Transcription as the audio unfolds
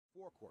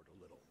forecourt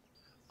a little.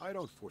 I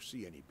don't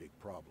foresee any big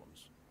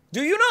problems.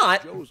 Do you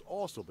not? Joe's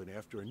also been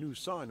after a new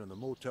sign on the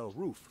motel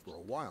roof for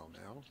a while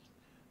now.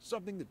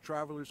 Something that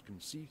travelers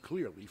can see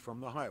clearly from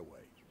the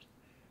highway.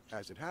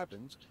 As it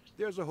happens,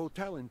 there's a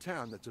hotel in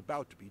town that's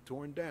about to be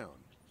torn down.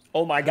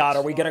 Oh my God,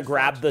 are we gonna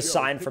grab the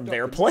sign from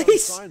their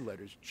place? Sign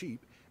letters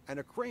cheap, and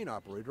a crane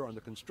operator on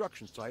the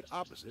construction site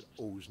opposite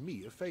owes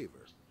me a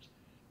favor.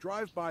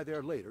 Drive by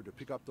there later to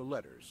pick up the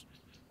letters.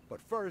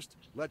 But first,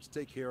 let's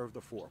take care of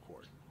the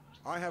forecourt.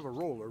 I have a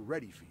roller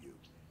ready for you.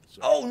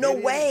 So oh, no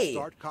way!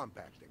 Start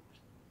compacting.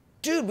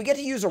 Dude, we get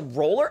to use a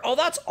roller? Oh,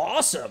 that's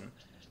awesome.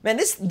 Man,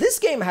 this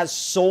game has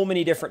so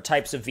many different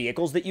types of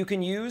vehicles that you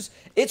can use.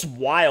 It's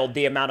wild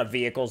the amount of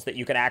vehicles that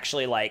you can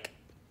actually, like,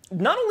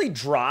 not only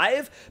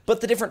drive,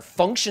 but the different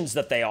functions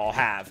that they all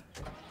have.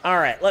 All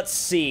right, let's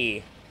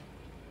see.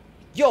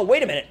 Yo,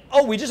 wait a minute.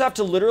 Oh, we just have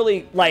to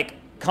literally, like,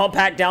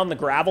 compact down the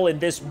gravel in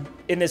this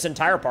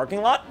entire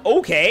parking lot?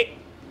 Okay.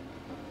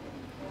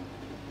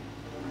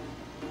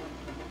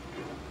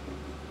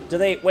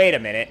 Wait a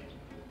minute.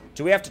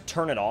 Do we have to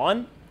turn it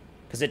on?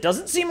 Because it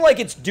doesn't seem like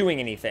it's doing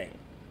anything.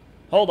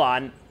 Hold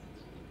on.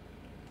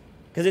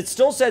 Because it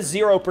still says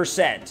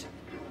 0%.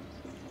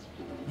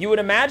 You would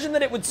imagine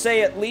that it would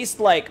say at least,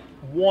 like,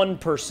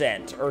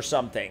 1% or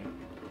something.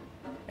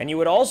 And you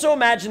would also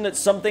imagine that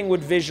something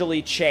would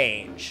visually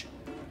change.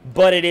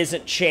 But it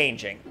isn't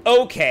changing.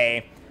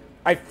 Okay.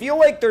 I feel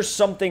like there's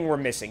something we're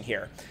missing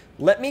here.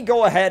 Let me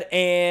go ahead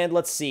and,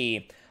 let's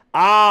see.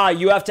 Ah,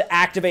 you have to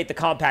activate the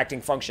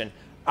compacting function.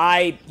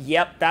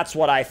 Yep, that's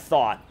what I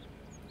thought.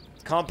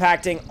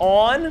 Compacting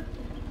on.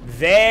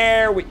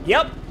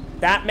 Yep,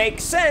 that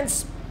makes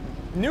sense.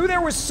 Knew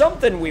there was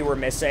something we were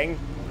missing.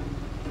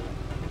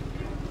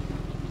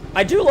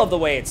 I do love the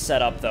way it's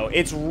set up, though.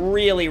 It's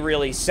really,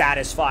 really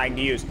satisfying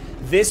to use.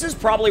 This is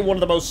probably one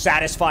of the most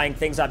satisfying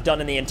things I've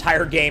done in the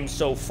entire game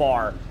so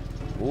far.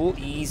 Ooh,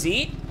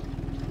 easy.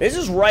 This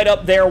is right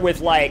up there with,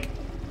 like,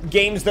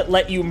 games that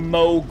let you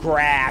mow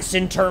grass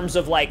in terms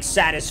of, like,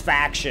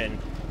 satisfaction.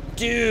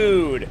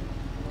 Dude.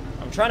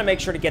 I'm trying to make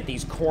sure to get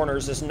these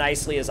corners as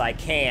nicely as I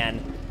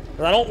can.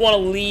 But I don't want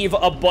to leave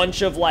a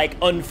bunch of, like,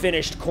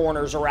 unfinished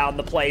corners around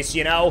the place,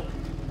 you know?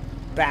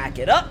 Back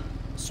it up.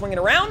 Swing it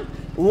around.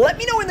 Let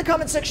me know in the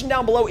comment section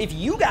down below if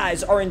you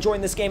guys are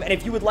enjoying this game and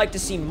if you would like to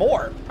see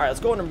more. All right, let's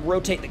go ahead and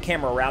rotate the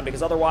camera around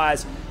because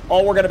otherwise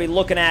all we're going to be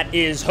looking at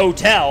is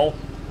hotel.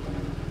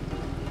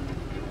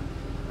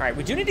 All right,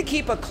 we do need to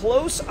keep a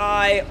close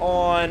eye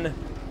on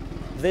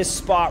this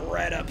spot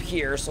right up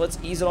here. So let's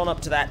ease it on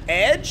up to that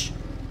edge.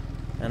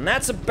 And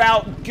that's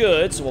about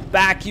good. So we'll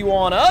back you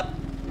on up.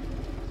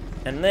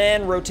 And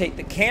then rotate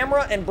the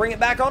camera and bring it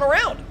back on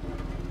around.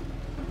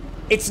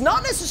 It's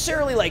not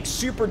necessarily, like,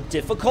 super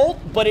difficult,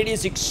 but it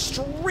is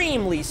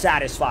extremely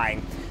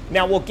satisfying.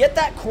 Now, we'll get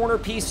that corner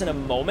piece in a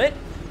moment.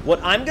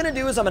 What I'm going to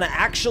do is I'm going to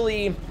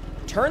actually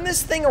turn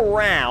this thing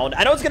around.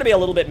 I know it's going to be a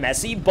little bit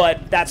messy,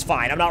 but that's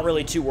fine. I'm not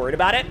really too worried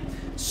about it.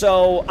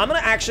 So I'm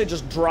going to actually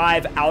just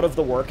drive out of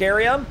the work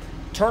area,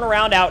 turn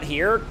around out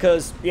here,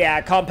 because,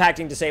 yeah,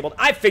 compacting disabled.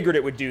 I figured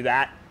it would do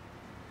that.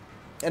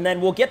 And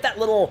then we'll get that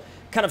little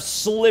kind of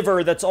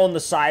sliver that's on the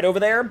side over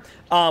there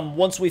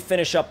once we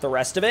finish up the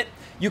rest of it.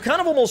 You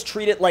kind of almost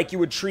treat it like you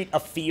would treat a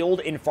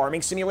field in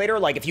Farming Simulator,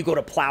 like if you go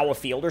to plow a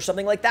field or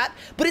something like that,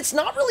 but it's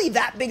not really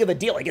that big of a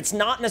deal. Like, it's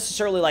not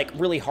necessarily, like,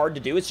 really hard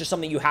to do. It's just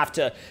something you have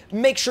to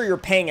make sure you're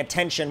paying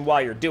attention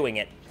while you're doing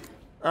it.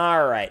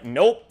 All right.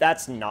 Nope,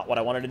 that's not what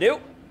I wanted to do. All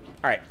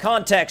right,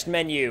 context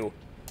menu.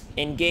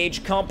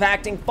 Engage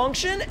compacting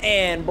function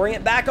and bring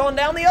it back on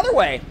down the other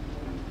way.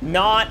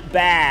 Not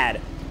bad.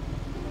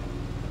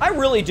 I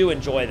really do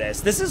enjoy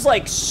this. This is,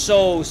 like,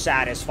 so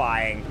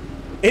satisfying.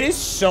 It is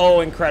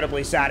so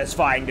incredibly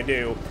satisfying to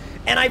do.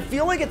 And I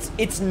feel like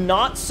it's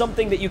not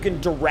something that you can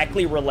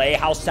directly relay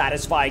how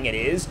satisfying it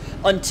is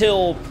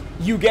until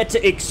you get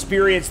to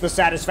experience the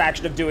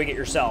satisfaction of doing it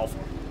yourself.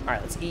 All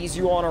right, let's ease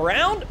you on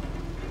around.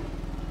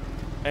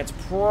 It's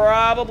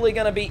probably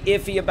going to be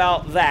iffy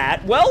about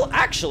that. Well,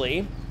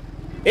 actually,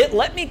 it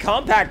let me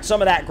compact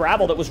some of that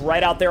gravel that was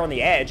right out there on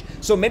the edge.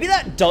 So maybe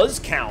that does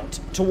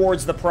count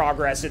towards the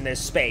progress in this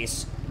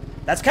space.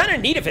 That's kind of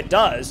neat if it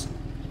does.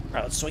 All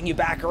right, let's swing you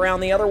back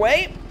around the other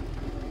way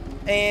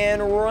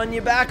and run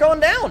you back on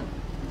down.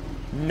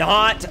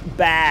 Not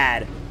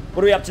bad.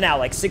 What are we up to now?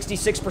 Like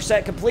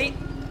 66% complete?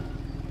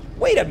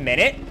 Wait a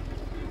minute.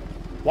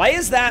 Why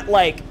is that,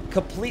 like,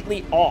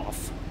 completely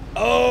off?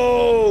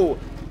 Oh,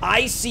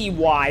 I see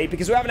why.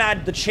 Because we haven't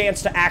had the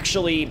chance to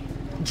actually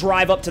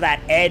drive up to that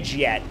edge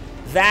yet.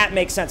 That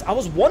makes sense. I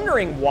was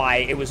wondering why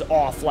it was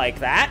off like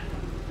that.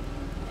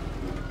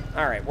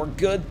 All right, we're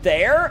good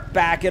there.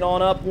 Back it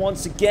on up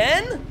once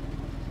again.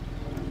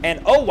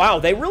 And, oh, wow,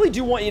 they really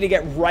do want you to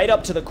get right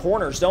up to the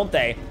corners, don't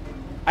they?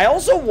 I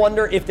also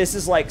wonder if this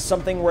is, like,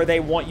 something where they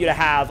want you to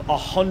have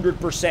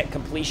 100%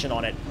 completion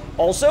on it.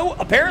 Also,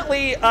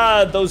 apparently,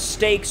 those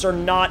stakes are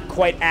not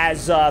quite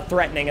as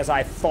threatening as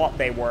I thought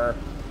they were.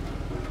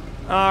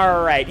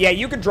 All right, yeah,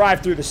 you could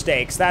drive through the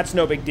stakes. That's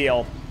no big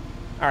deal.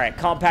 All right,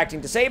 compacting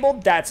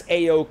disabled. That's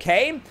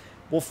A-okay.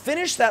 We'll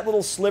finish that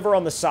little sliver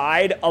on the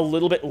side a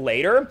little bit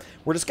later.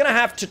 We're just going to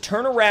have to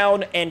turn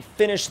around and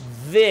finish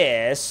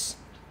this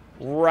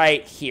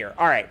right here.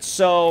 All right,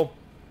 so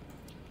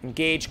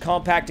engage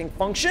compacting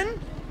function.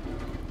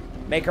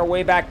 Make our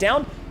way back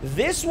down.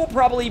 This will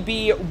probably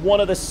be one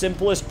of the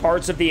simplest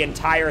parts of the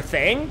entire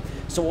thing.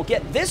 So we'll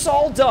get this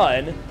all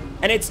done.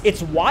 And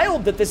it's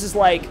wild that this is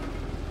like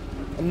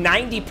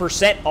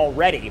 90%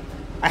 already.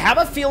 I have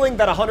a feeling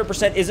that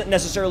 100% isn't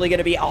necessarily going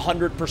to be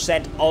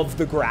 100% of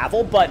the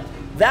gravel, but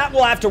that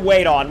we'll have to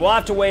wait on. We'll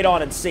have to wait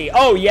on and see.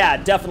 Oh, yeah,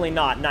 definitely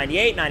not.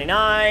 98,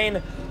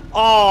 99.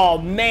 Oh,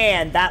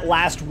 man, that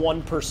last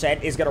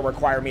 1% is going to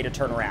require me to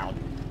turn around.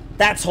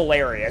 That's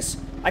hilarious.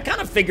 I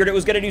kind of figured it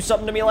was going to do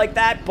something to me like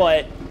that,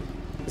 but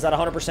is that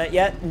 100%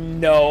 yet?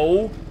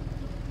 No.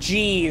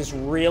 Jeez,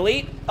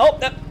 really? Oh,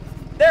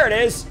 there it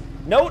is.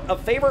 Note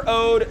of favor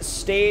owed,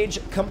 stage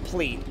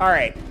complete. All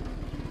right.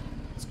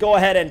 Let's go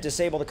ahead and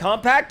disable the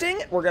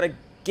compacting. We're going to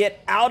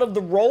get out of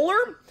the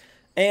roller,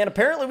 and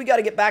apparently we got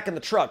to get back in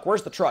the truck.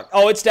 Where's the truck?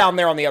 Oh, it's down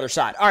there on the other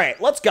side. All right,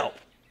 let's go.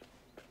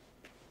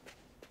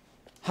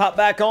 Hop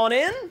back on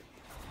in.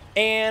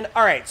 And,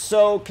 all right,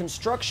 so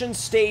construction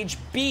stage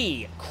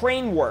B,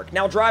 crane work.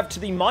 Now drive to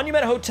the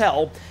Monument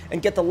Hotel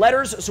and get the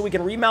letters so we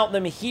can remount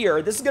them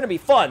here. This is going to be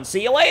fun.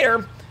 See you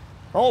later.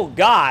 Oh,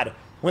 God.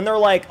 When they're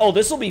like, oh,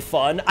 this will be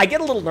fun, I get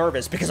a little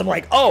nervous because I'm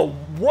like, oh,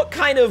 what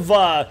kind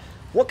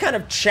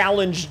of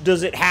challenge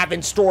does it have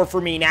in store for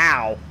me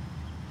now?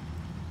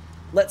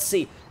 Let's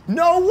see.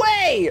 No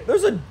way!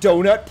 There's a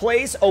donut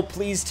place. Oh,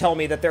 please tell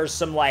me that there's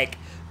some, like,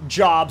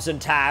 jobs and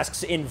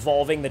tasks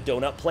involving the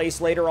donut place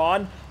later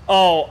on.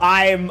 Oh,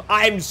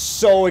 I'm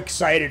so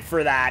excited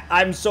for that.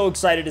 I'm so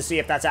excited to see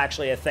if that's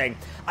actually a thing.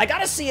 I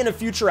gotta see in a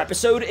future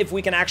episode if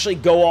we can actually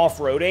go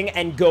off-roading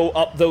and go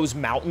up those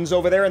mountains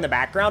over there in the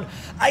background.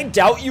 I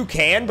doubt you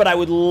can, but I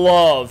would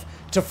love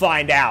to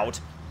find out.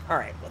 All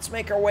right, let's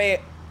make our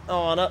way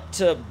on up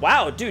to...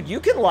 Wow, dude, you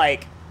can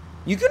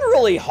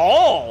really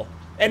haul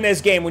in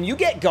this game. When you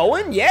get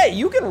going, yeah,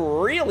 you can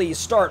really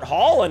start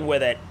hauling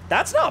with it.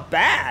 That's not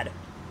bad.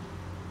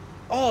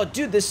 Oh,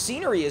 dude, this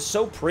scenery is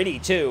so pretty,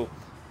 too.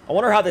 I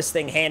wonder how this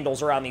thing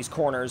handles around these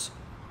corners.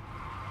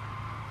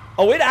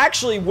 Oh, it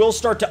actually will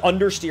start to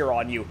understeer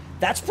on you.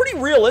 That's pretty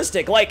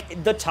realistic.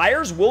 Like, the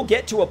tires will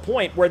get to a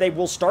point where they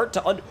will start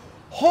to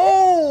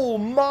Oh,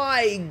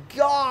 my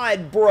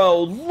God,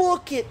 bro.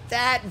 Look at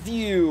that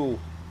view.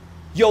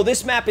 Yo,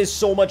 this map is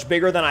so much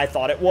bigger than I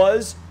thought it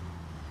was.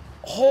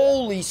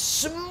 Holy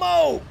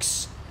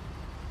smokes.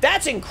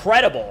 That's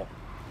incredible.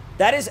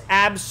 That is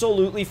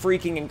absolutely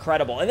freaking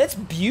incredible. And it's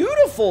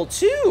beautiful,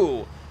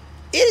 too.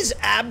 It is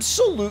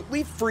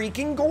absolutely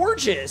freaking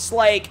gorgeous.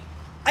 Like,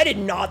 I did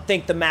not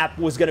think the map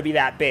was going to be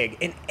that big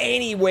in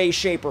any way,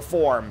 shape, or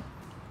form.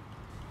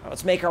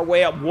 Let's make our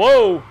way up.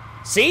 Whoa.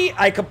 See?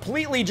 I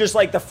completely just,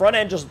 like, the front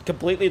end just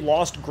completely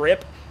lost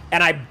grip,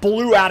 and I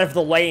blew out of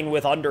the lane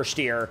with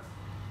understeer.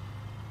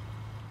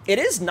 It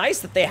is nice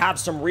that they have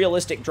some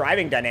realistic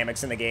driving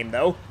dynamics in the game,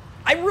 though.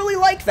 I really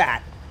like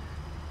that.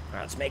 All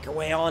right, let's make our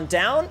way on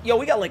down. Yo,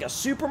 we got, like, a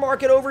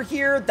supermarket over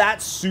here.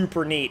 That's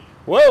super neat.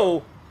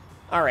 Whoa.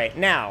 All right,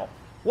 now,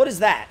 what is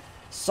that?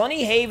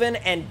 Sunny Haven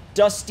and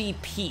Dusty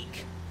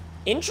Peak.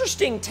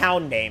 Interesting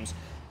town names.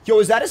 Yo,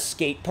 is that a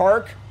skate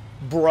park?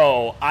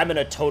 Bro, I'm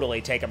gonna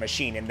totally take a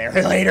machine in there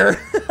later.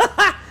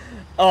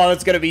 Oh,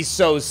 that's gonna be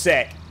so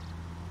sick.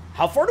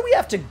 How far do we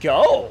have to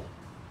go?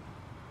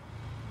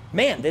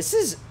 Man, this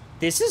is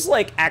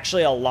like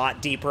actually a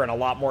lot deeper and a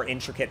lot more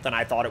intricate than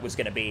I thought it was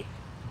gonna be.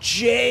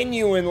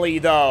 Genuinely,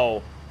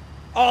 though.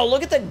 Oh,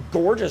 look at the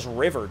gorgeous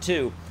river,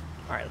 too.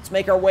 All right, let's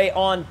make our way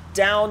on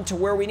down to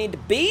where we need to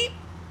be.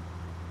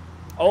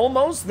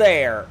 Almost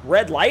there.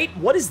 Red light?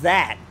 What is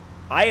that?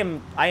 I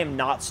am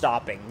not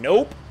stopping.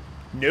 Nope.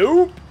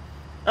 Nope.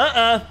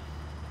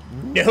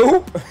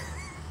 Nope.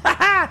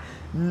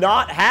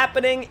 Not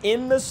happening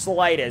in the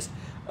slightest.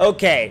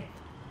 Okay.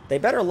 They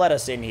better let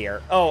us in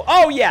here.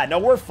 Oh yeah, no,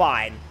 we're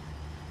fine.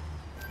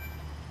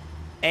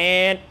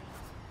 And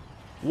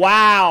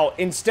wow,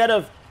 instead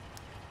of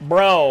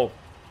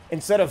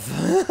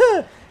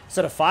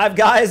 5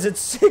 guys, it's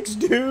 6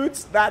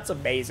 dudes. That's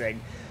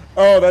amazing.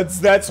 Oh,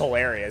 that's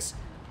hilarious.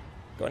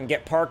 Go ahead and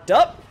get parked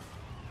up.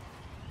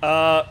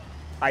 I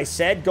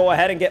said go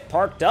ahead and get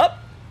parked up.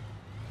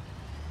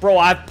 Bro,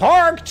 I've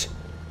parked.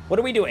 What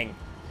are we doing?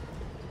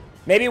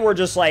 Maybe we're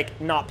just, like,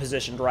 not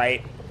positioned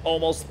right.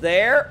 Almost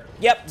there.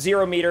 Yep,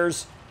 0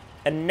 meters.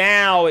 And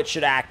now it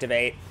should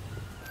activate.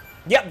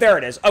 Yep, there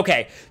it is.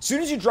 Okay. As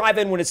soon as you drive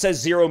in when it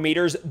says 0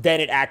 meters, then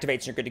it activates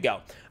and you're good to go.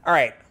 All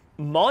right.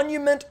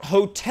 Monument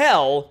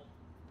Hotel.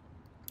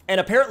 And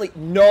apparently,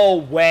 no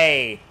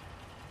way.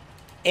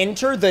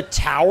 Enter the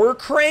tower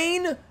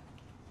crane?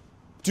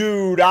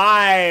 Dude,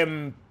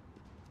 all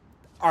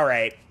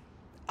right.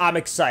 I'm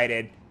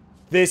excited.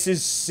 This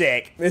is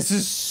sick. This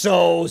is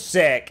so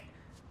sick.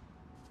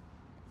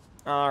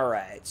 All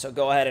right, so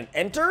go ahead and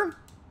enter.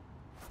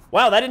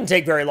 Wow, that didn't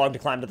take very long to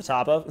climb to the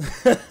top of.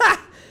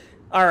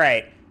 All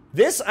right,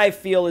 this I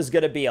feel is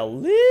going to be a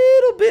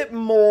little bit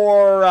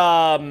more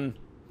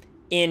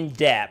in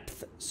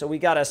depth. So we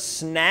gotta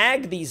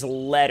snag these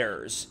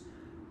letters.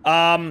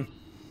 All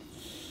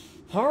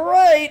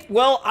right.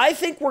 Well, I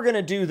think we're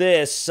gonna do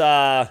this,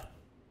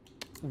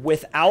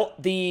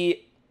 without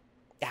the...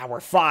 Yeah,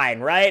 we're fine,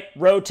 right?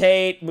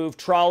 Rotate, move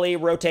trolley,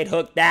 rotate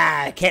hook.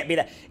 Nah, it can't be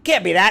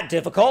that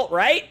difficult,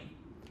 right?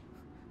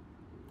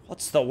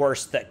 What's the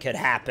worst that could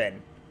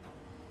happen?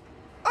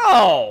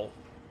 Oh,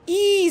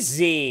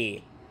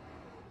 easy.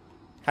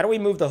 How do we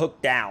move the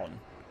hook down?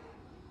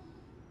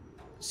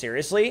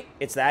 Seriously?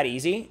 It's that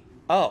easy?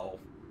 Oh.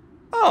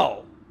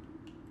 Oh.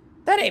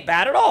 That ain't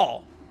bad at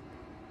all.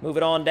 Move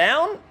it on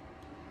down.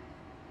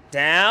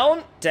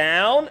 Down,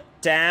 down,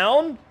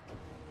 down.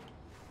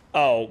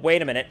 Oh,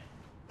 wait a minute.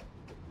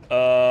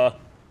 Oh,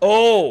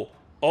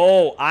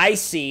 I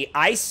see,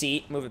 I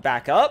see. Move it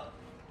back up.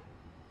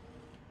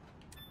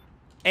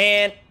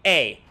 And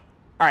A.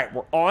 All right,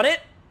 we're on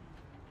it.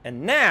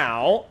 And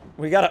now,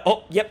 we gotta,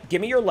 oh, yep, give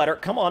me your letter,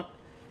 come on.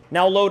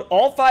 Now load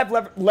all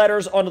 5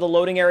 letters onto the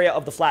loading area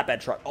of the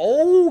flatbed truck.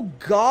 Oh,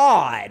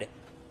 God.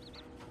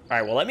 All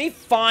right, well, let me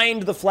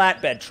find the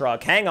flatbed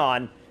truck. Hang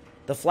on.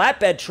 The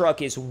flatbed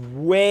truck is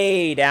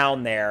way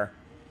down there.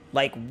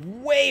 Like,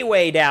 way,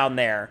 way down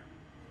there.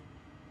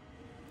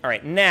 All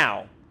right,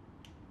 now,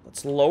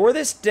 let's lower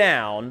this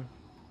down,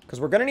 because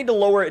we're going to need to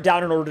lower it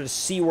down in order to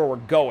see where we're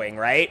going,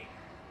 right?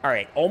 All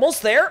right,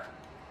 almost there.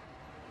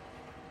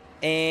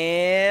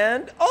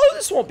 And, oh,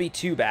 this won't be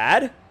too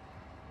bad. At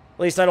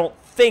least I don't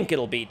think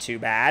it'll be too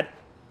bad.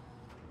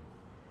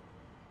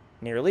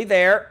 Nearly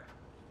there.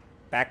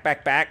 Back,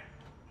 back, back.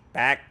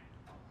 Back,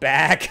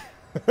 back.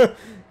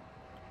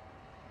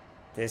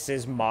 This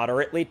is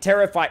moderately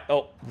terrifying.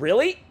 Oh,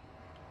 really?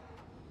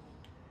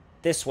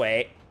 This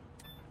way.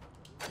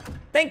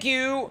 Thank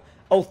you.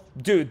 Oh,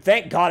 dude,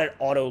 thank God it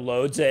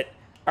auto-loads it.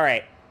 All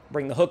right,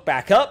 bring the hook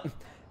back up.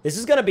 This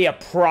is going to be a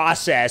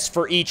process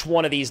for each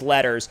one of these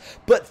letters.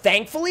 But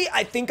thankfully,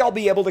 I think I'll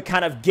be able to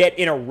kind of get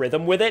in a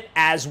rhythm with it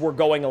as we're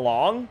going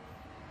along.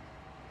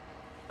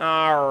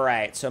 All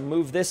right, so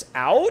move this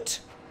out.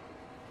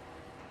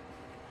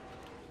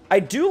 I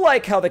do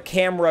like how the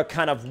camera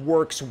kind of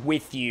works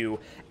with you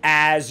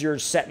as you're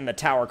setting the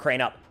tower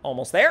crane up.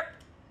 Almost there.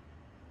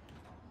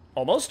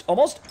 Almost,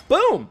 almost.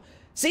 Boom.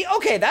 See,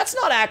 okay, that's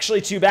not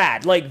actually too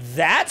bad. Like,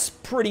 that's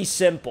pretty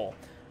simple.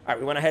 All right,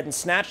 we went ahead and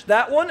snatched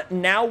that one.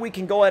 Now we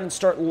can go ahead and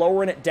start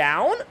lowering it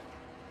down.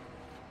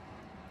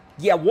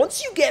 Yeah,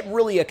 once you get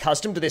really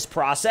accustomed to this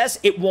process,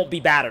 it won't be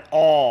bad at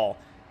all.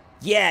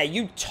 Yeah,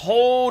 you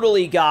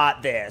totally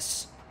got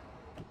this.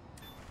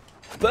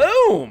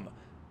 Boom.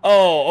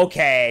 Oh,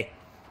 okay.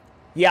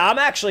 Yeah, I'm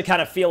actually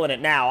kind of feeling it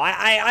now.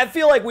 I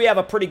feel like we have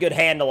a pretty good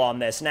handle on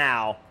this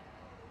now.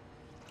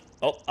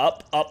 Oh,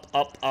 up, up,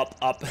 up, up,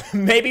 up.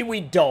 Maybe we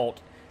don't.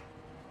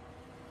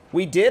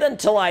 We did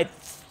until I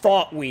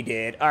thought we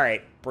did. All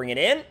right, bring it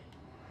in.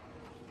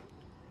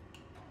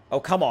 Oh,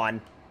 come on.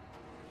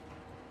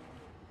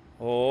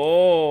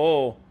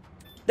 Oh,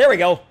 there we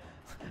go.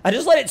 I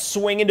just let it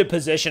swing into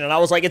position, and I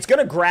was like, it's going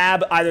to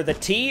grab either the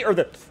T or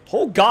the...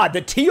 Oh, God,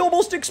 the T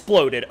almost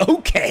exploded.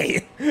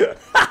 Okay.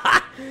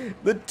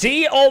 The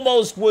T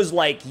almost was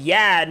like,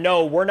 yeah,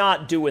 no, we're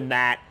not doing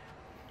that.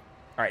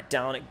 All right,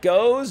 down it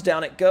goes,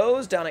 down it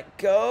goes, down it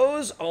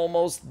goes.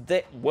 Almost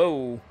there.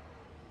 Whoa.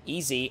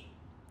 Easy.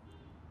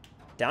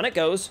 Down it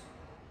goes.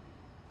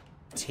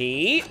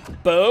 T.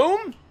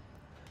 Boom.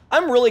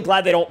 I'm really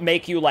glad they don't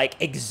make you, like,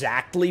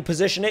 exactly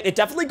position it. It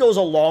definitely goes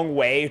a long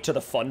way to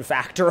the fun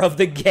factor of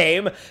the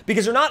game,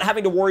 because you're not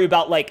having to worry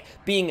about, like,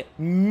 being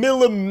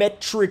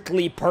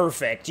millimetrically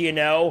perfect, you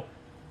know?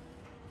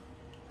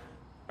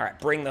 All right,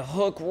 bring the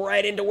hook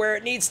right into where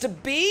it needs to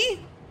be.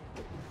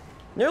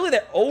 Nearly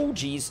there. Oh,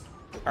 geez.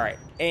 All right,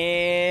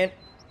 and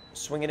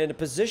swing it into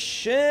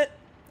position.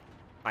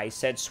 I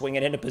said swing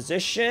it into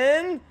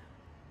position.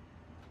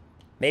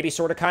 Maybe,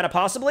 sort of, kind of,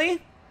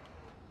 possibly.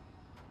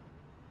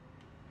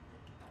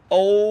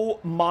 Oh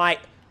my,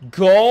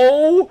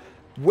 go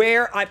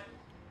where I,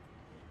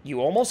 you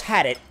almost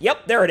had it.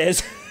 Yep, there it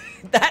is.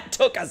 That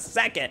took a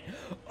second.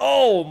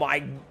 Oh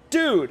my,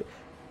 dude.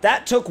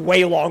 That took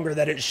way longer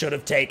than it should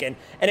have taken.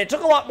 And it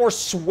took a lot more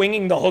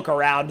swinging the hook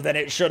around than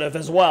it should have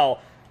as well.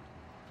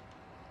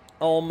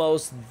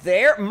 Almost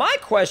there. My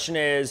question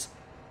is,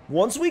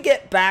 once we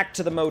get back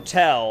to the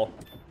motel,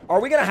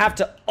 are we going to have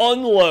to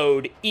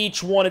unload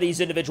each one of these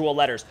individual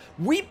letters?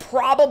 We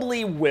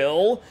probably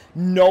will,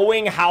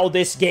 knowing how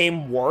this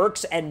game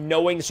works and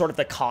knowing sort of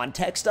the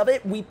context of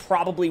it, we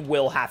probably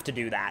will have to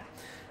do that.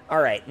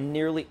 All right,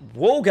 nearly...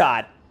 Whoa,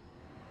 God.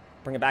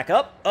 Bring it back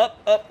up, up,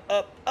 up,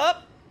 up,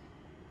 up.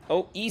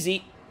 Oh,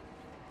 easy.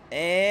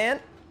 And...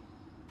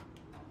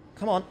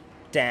 Come on.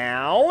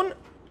 Down.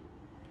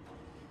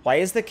 Why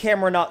is the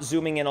camera not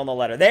zooming in on the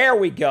letter? There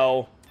we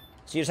go.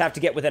 So you just have to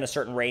get within a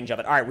certain range of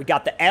it. All right, we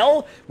got the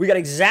L. We got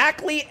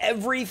exactly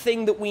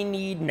everything that we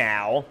need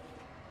now.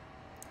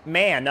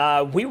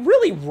 Man, we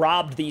really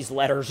robbed these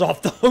letters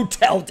off the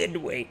hotel,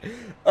 didn't we?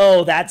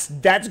 Oh, that's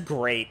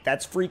great.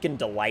 That's freaking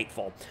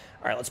delightful.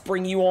 All right, let's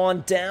bring you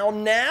on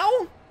down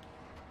now.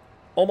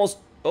 Almost,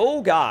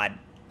 oh, God.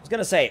 I was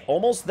gonna say,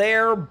 almost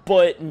there,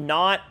 but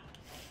not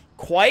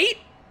quite.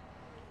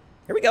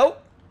 Here we go.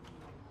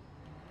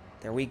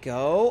 There we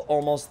go.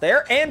 Almost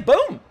there. And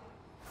boom.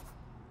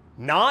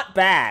 Not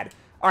bad.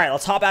 All right,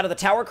 let's hop out of the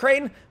tower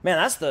crane. Man,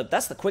 that's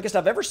the quickest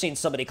I've ever seen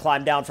somebody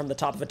climb down from the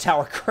top of a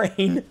tower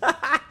crane.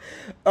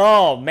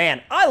 Oh,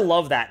 man. I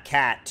love that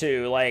cat,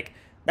 too. Like,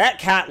 that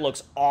cat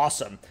looks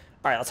awesome.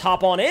 All right, let's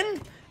hop on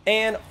in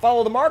and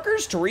follow the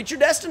markers to reach your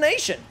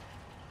destination.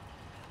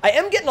 I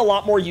am getting a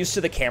lot more used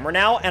to the camera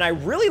now, and I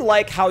really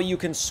like how you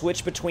can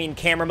switch between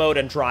camera mode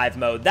and drive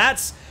mode.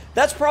 That's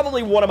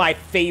probably one of my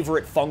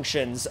favorite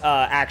functions,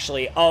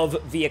 actually,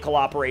 of vehicle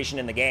operation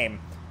in the game.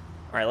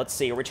 All right, let's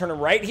see. Are we turning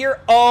right here?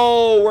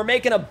 Oh, we're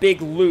making a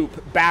big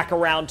loop back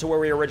around to where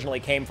we originally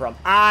came from.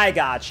 I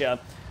gotcha.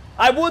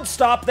 I would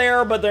stop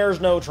there, but there's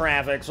no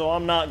traffic, so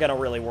I'm not going to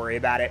really worry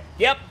about it.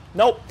 Yep,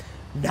 nope.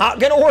 Not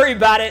going to worry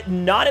about it.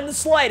 Not in the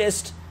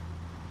slightest.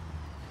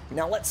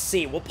 Now, let's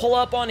see. We'll pull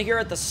up on here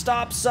at the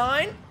stop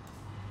sign.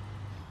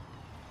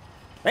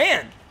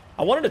 Man,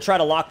 I wanted to try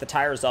to lock the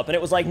tires up, and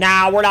it was like,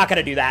 nah, we're not going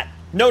to do that.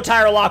 No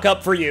tire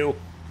lockup for you.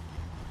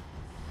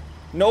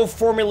 No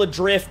Formula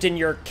Drift in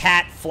your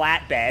cat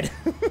flatbed.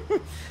 All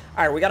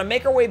right, we got to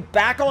make our way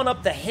back on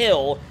up the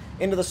hill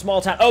into the small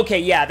town. Okay,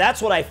 yeah,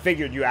 that's what I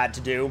figured you had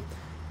to do.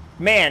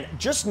 Man,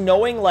 just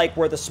knowing, like,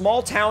 where the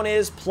small town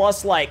is,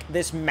 plus, like,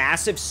 this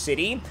massive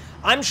city,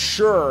 I'm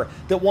sure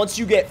that once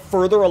you get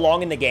further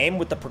along in the game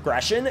with the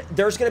progression,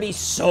 there's going to be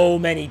so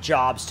many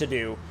jobs to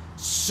do.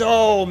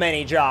 So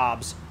many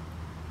jobs.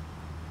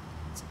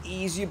 Let's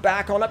ease you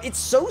back on up. It's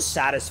so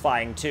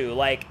satisfying, too.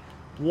 Like,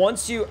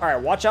 once you... All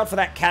right, watch out for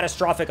that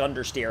catastrophic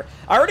understeer.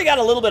 I already got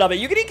a little bit of it.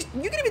 You can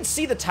even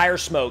see the tire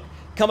smoke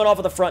coming off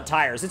of the front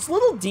tires. It's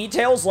little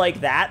details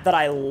like that that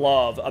I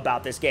love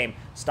about this game.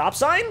 Stop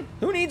sign?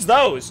 Who needs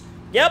those?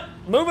 Yep,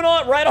 moving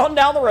on, right on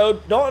down the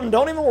road. Don't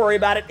even worry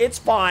about it. It's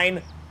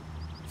fine.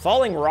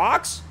 Falling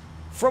rocks?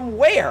 From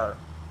where?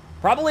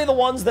 Probably the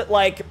ones that,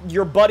 like,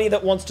 your buddy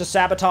that wants to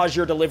sabotage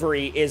your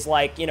delivery is,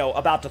 like, you know,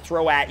 about to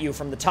throw at you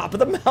from the top of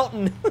the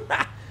mountain.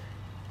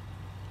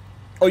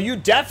 Oh, you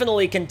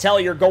definitely can tell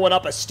you're going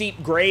up a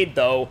steep grade,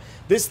 though.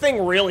 This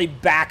thing really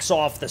backs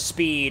off the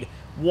speed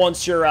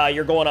once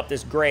you're going up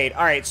this grade.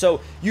 All right,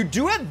 so you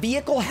do have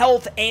vehicle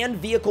health and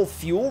vehicle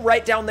fuel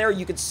right down there.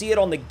 You can see it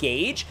on the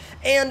gauge,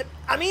 and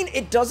I mean,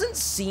 it doesn't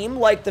seem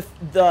like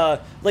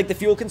the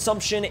fuel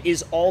consumption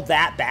is all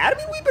that bad. I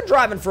mean, we've been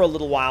driving for a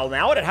little while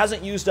now, and it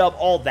hasn't used up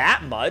all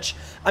that much.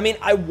 I mean,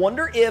 I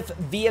wonder if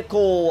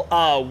vehicle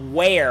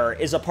wear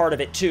is a part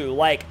of it too.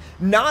 Like,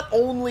 not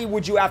only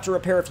would you have to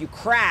repair if you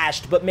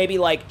crashed, but maybe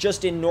like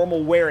just in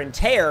normal wear and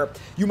tear,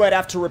 you might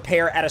have to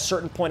repair at a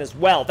certain point as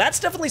well. That's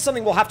definitely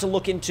something we'll have to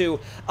look into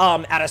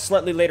at a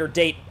slightly later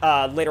date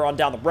later on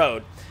down the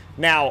road.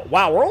 Now,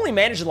 wow, we're only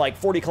managing like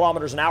 40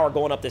 kilometers an hour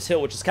going up this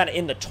hill, which is kind of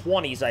in the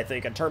 20s, I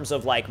think, in terms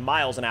of like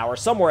miles an hour.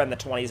 Somewhere in the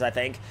 20s, I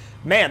think.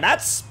 Man,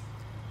 that's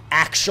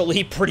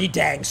actually pretty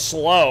dang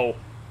slow.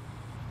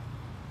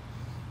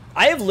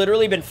 I have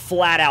literally been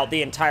flat out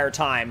the entire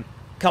time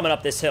coming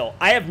up this hill.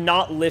 I have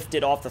not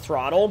lifted off the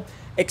throttle,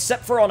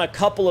 except for on a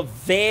couple of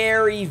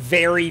very,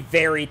 very,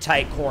 very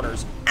tight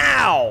corners.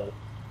 Ow!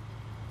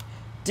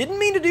 Didn't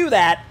mean to do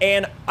that,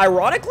 and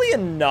ironically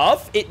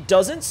enough, it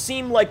doesn't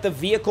seem like the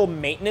vehicle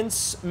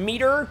maintenance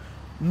meter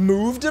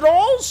moved at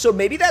all, so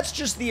maybe that's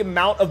just the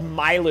amount of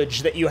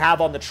mileage that you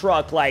have on the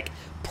truck, like,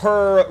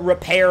 per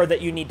repair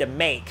that you need to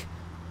make.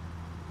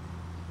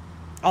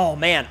 Oh,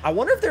 man, I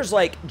wonder if there's,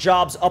 like,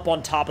 jobs up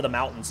on top of the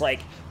mountains, like,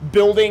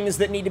 buildings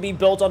that need to be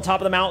built on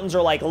top of the mountains,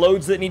 or, like,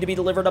 loads that need to be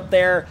delivered up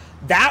there.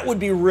 That would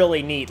be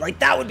really neat. Like,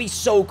 that would be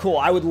so cool.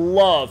 I would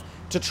love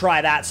to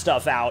try that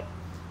stuff out.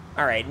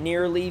 All right,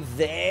 nearly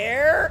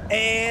there,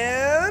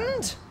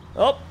 and...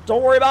 Oh,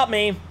 don't worry about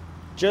me.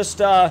 Just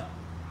doing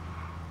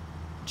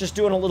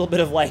a little bit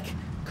of, like,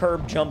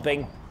 curb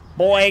jumping.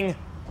 Boing,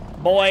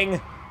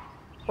 boing.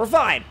 We're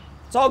fine.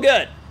 It's all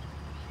good.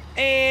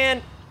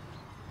 And...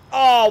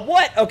 Oh,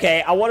 what?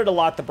 Okay, I wanted to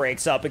lock the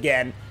brakes up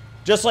again,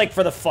 just, like,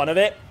 for the fun of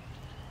it.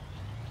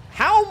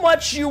 How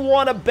much you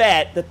want to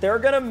bet that they're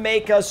going to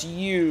make us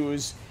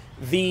use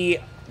the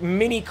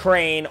mini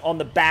crane on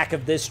the back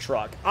of this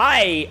truck?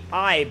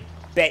 I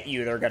bet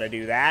you they're gonna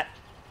do that.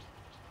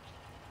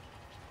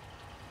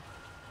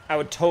 I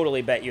would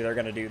totally bet you they're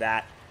gonna do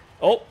that.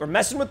 Oh, we're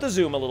messing with the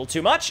zoom a little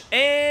too much,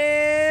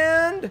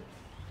 and...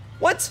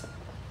 What?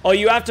 Oh,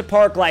 you have to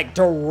park, like,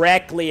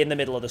 directly in the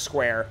middle of the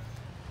square.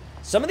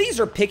 Some of these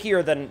are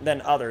pickier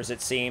than others,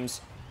 it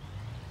seems.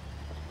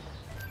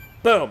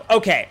 Boom.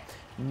 Okay.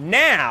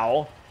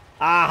 Now...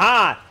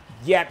 Aha!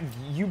 Yeah,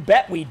 you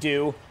bet we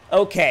do.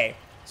 Okay.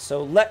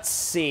 So let's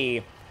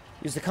see.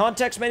 Use the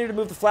context menu to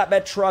move the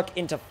flatbed truck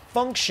into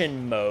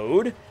function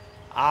mode.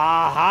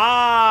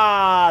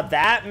 Aha!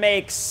 That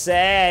makes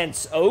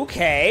sense.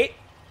 Okay.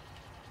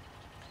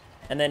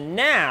 And then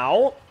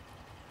now,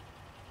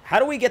 how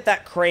do we get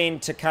that crane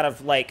to kind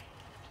of, like,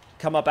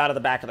 come up out of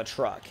the back of the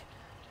truck?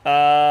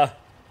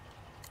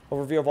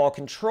 Overview of all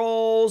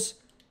controls.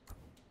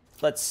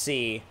 Let's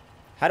see.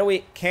 How do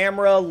we...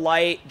 Camera,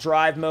 light,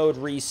 drive mode,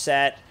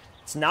 reset.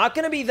 It's not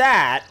going to be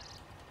that.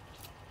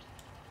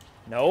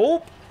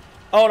 Nope.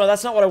 Oh, no,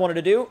 that's not what I wanted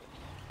to do.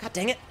 God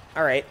dang it.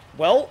 All right.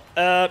 Well,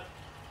 how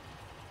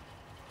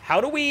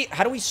do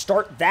we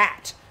start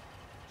that?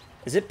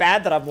 Is it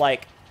bad that I'm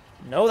like,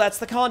 no, that's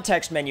the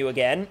context menu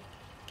again.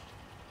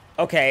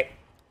 Okay.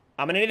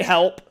 I'm going to need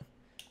help.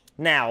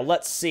 Now,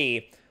 let's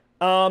see.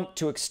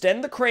 To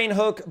extend the crane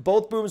hook,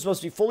 both booms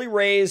must be fully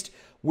raised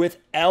with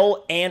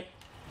L and...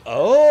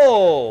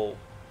 Oh!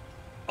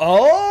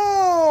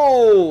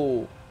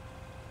 Oh!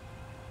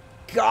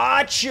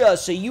 Gotcha!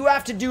 So you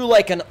have to do,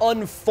 like, an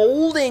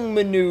unfolding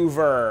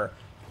maneuver.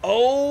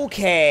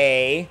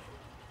 Okay.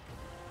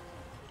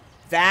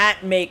 That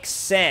makes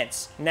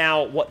sense.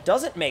 Now, what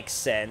doesn't make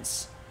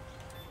sense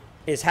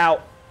is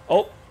how...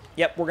 Oh,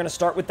 yep, we're going to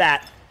start with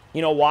that.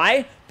 You know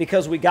why?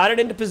 Because we got it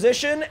into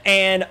position,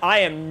 and I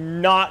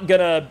am not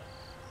gonna...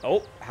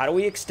 Oh, how do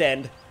we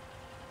extend?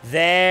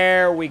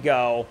 There we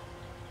go.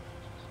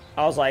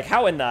 I was like,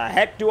 how in the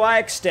heck do I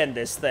extend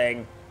this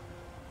thing?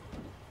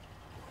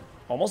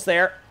 Almost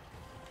there.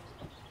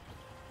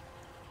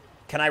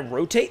 Can I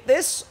rotate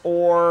this,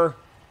 or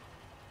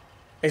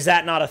is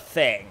that not a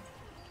thing?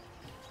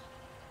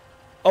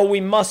 Oh,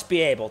 we must be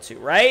able to,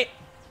 right?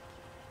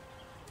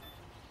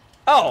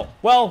 Oh,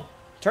 well...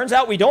 Turns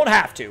out we don't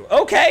have to.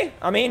 Okay.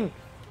 I mean,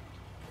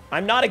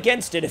 I'm not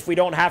against it if we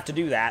don't have to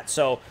do that.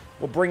 So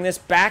we'll bring this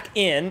back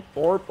in,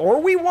 or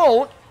we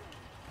won't.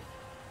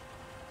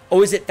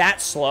 Oh, is it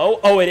that slow?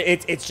 Oh,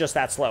 it's just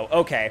that slow.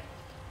 Okay.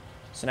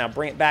 So now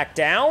bring it back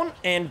down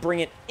and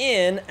bring it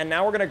in. And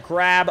now we're going to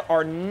grab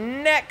our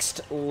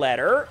next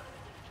letter.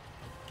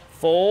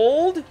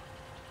 Fold.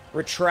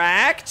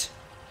 Retract.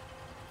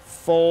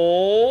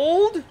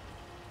 Fold.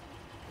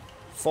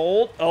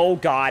 Fold. Oh,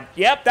 God.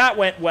 Yep, that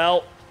went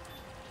well.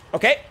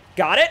 Okay,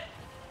 got it.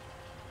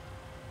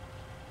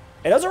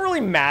 It doesn't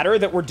really matter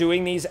that we're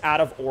doing these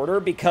out of order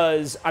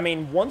because, I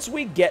mean, once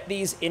we get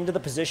these into the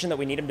position that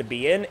we need them to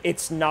be in,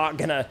 it's not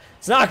gonna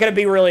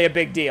be really a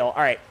big deal.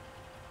 All right.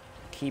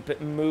 Keep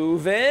it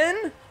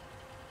moving.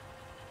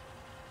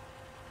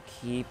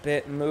 Keep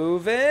it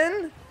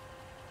moving.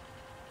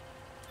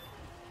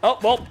 Oh,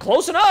 well,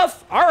 close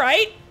enough. All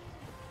right.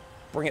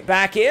 Bring it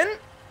back in.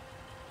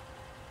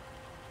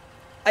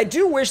 I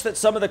do wish that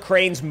some of the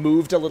cranes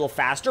moved a little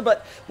faster,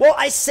 but, well,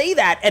 I say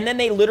that, and then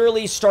they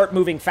literally start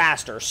moving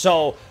faster.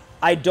 So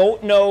I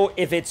don't know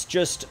if it's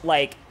just,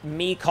 like,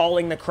 me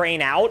calling the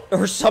crane out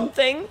or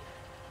something.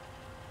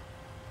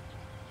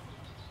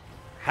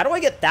 How do I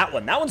get that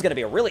one? That one's going to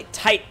be a really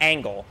tight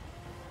angle.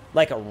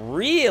 Like a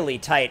really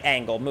tight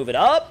angle. Move it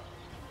up.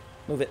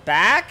 Move it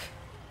back.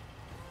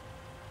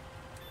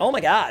 Oh,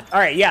 my God.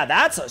 All right, yeah,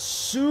 that's a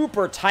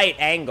super tight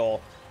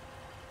angle.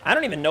 I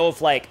don't even know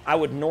if, like, I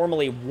would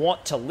normally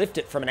want to lift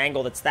it from an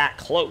angle that's that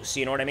close.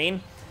 You know what I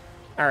mean?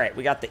 All right,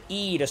 we got the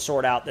E to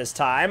sort out this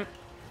time.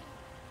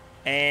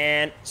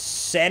 And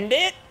send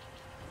it.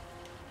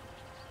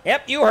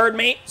 Yep, you heard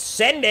me.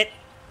 Send it.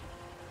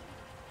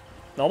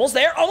 Almost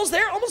there, almost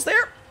there, almost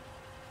there.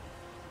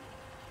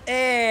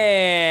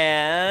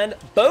 And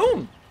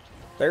boom.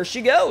 There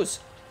she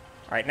goes.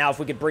 All right, now if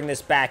we could bring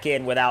this back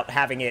in without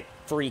having it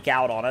freak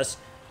out on us.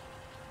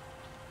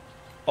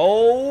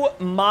 Oh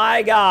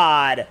my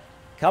God.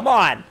 Come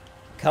on.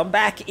 Come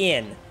back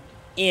in.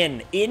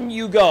 In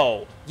you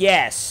go.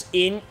 Yes,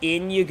 in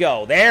you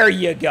go. There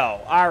you go.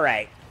 All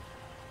right.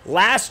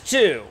 Last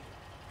two.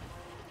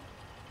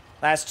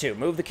 Last two.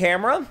 Move the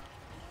camera.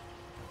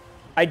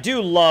 I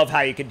do love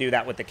how you can do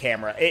that with the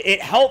camera.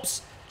 It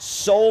helps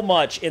so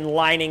much in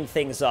lining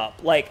things up.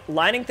 Like,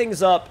 lining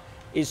things up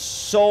is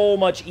so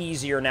much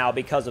easier now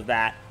because of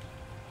that.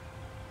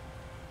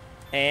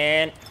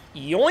 And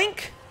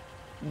yoink.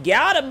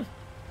 Got him.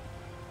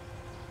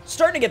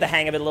 Starting to get the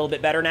hang of it a little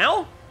bit better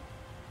now.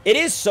 It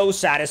is so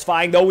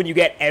satisfying, though, when you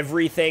get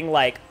everything,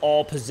 like,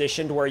 all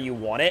positioned where you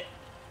want it.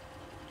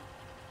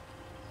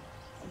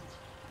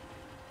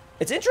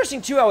 It's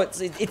interesting, too, how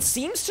it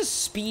seems to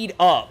speed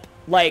up.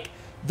 Like,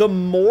 the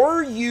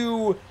more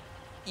you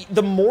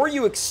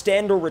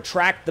extend or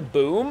retract the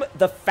boom,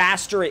 the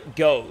faster it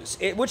goes,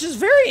 which is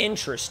very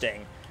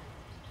interesting.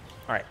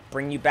 All right,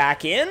 bring you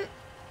back in.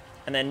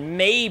 And then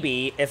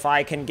maybe if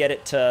I can get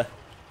it to...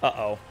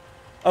 Uh-oh.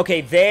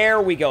 Okay,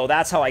 there we go.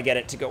 That's how I get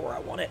it to go where I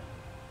want it.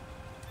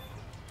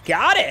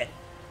 Got it.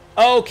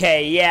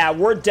 Okay, yeah,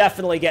 we're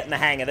definitely getting the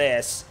hang of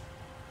this.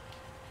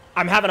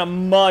 I'm having a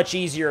much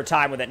easier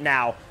time with it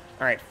now.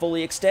 All right,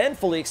 fully extend,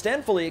 fully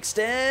extend, fully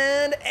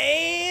extend,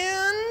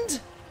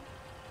 and...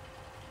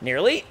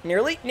 Nearly,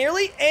 nearly,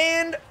 nearly,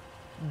 and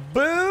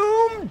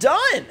boom,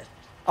 done.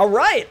 All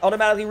right,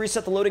 automatically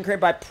reset the loading crane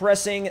by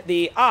pressing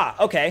the... Ah,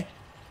 okay.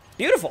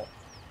 Beautiful.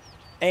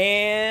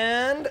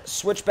 And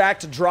switch back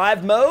to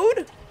drive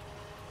mode.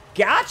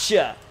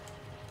 Gotcha.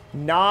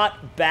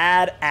 Not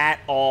bad at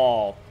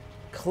all.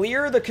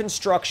 Clear the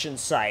construction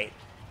site.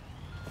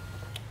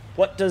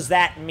 What does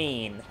that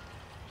mean?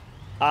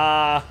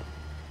 Like,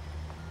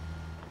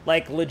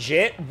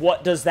 legit,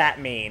 what does that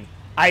mean?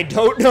 I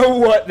don't know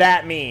what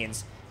that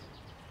means.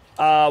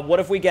 What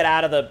if we get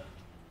out of the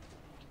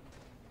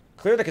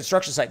Clear the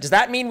construction site. Does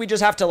that mean we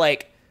just have to,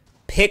 like,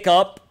 pick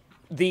up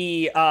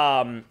the,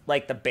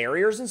 like, the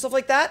barriers and stuff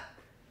like that?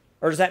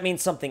 Or does that mean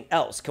something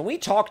else? Can we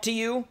talk to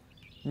you?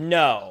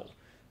 No.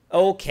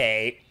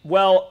 Okay.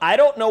 Well, I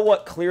don't know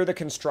what clear the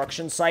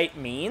construction site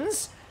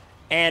means,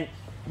 and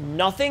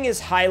nothing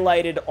is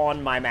highlighted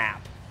on my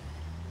map.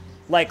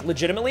 Like,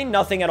 legitimately,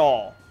 nothing at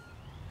all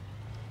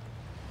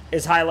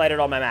is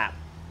highlighted on my map.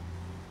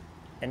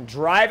 And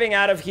driving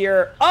out of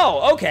here...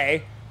 Oh,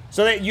 okay.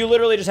 So that you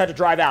literally just had to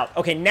drive out.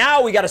 Okay,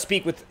 now we gotta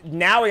speak with...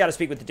 Now we gotta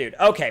speak with the dude.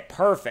 Okay,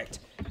 perfect.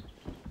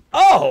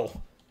 Oh!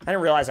 I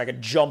didn't realize I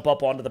could jump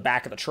up onto the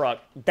back of the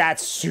truck.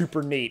 That's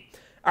super neat.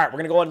 Alright, we're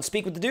gonna go ahead and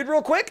speak with the dude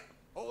real quick.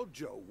 Old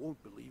Joe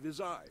won't believe his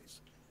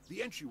eyes.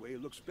 The entryway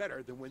looks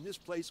better than when this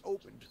place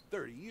opened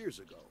 30 years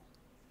ago.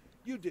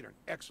 You did an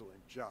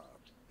excellent job.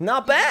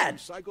 Not bad.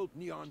 The recycled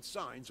neon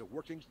signs are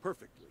working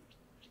perfectly.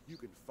 You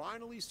can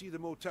finally see the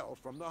motel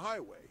from the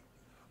highway.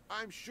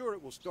 I'm sure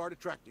it will start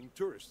attracting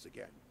tourists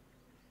again.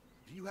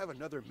 Do you have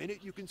another minute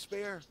you can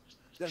spare?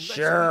 Then let's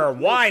sure,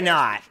 why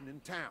not?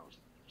 In town.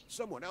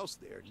 Someone else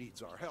there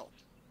needs our help.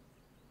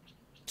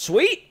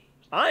 Sweet.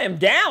 I am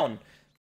down.